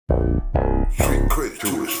Street credit to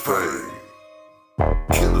his fame.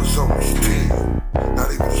 Killers on his team.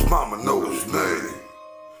 Not even his mama know his name.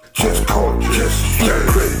 Just call him Jesse. Street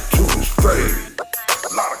credit to his fame.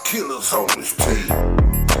 A lot of killers on his team.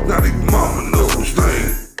 Not even mama know his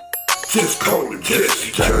name. Just call him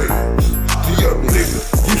Jesse James. The young nigga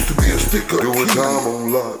used to be a sticker. Doing time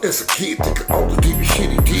on lock. As a kid, thinking all the deep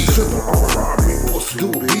shit he did. Something all around me, what's to do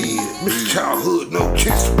with me? Missed childhood, no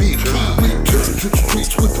chance to be a kid. We turned to the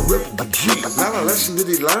streets with the rebel G. Not a lesson that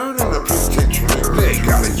he learned in the penitentiary. They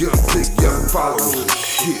got a young clique, young followers and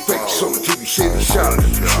shit. Fakes on the TV, said he shot at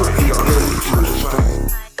the truck. He credit to his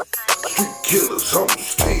fame. Street killers on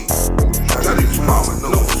his team. Not his mama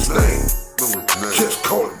know his name. Just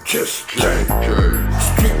call him Jesse James.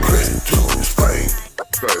 Street credit to his fame.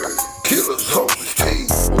 Killers on his team.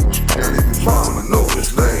 Not even mama know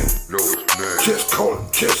his name. Just call him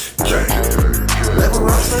Jesse James. Never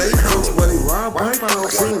on state coach, but he robbed bank.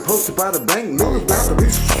 Seen him posted by the bank. Niggas got the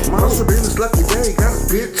bitch. Must have been his lucky day. Got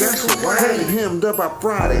his bitch ass away. Had him up by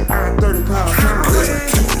Friday. I 30 pounds. Street credit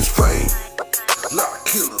to his fame. A lot of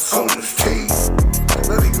killers on his team.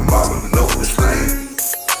 Not even mama know his name.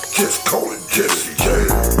 Just call him Jesse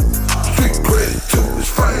James. Street credit to his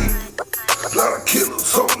fame. A lot of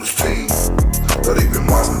killers on his team. Not even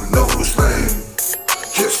mama know his name.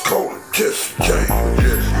 Just call him Jesse James.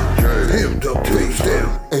 Hemmed up things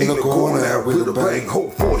down. Ain't no going out with a bang.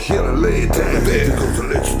 Hope for a shit and lay it down. There goes the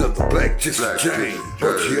legend of the black Jesse James.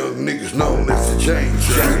 Bunch of young niggas known as the James.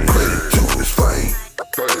 Street credit to his fame.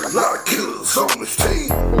 A lot of killers on his team.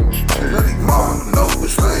 Not even mama know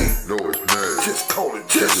his name. Just call him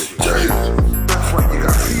Jesse James. That's why you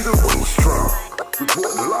got Peter Wingstrong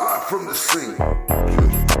reporting live from the scene.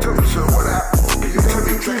 Tell me, son, what happened?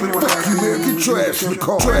 Tell me what happened. You man, get your ass in the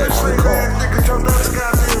car. Nigga jumped out the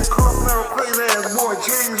goddamn car. Now play ass boy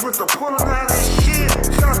James with the pulling out his shit.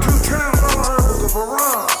 Shot 2 times, all I heard was a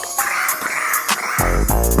barrage.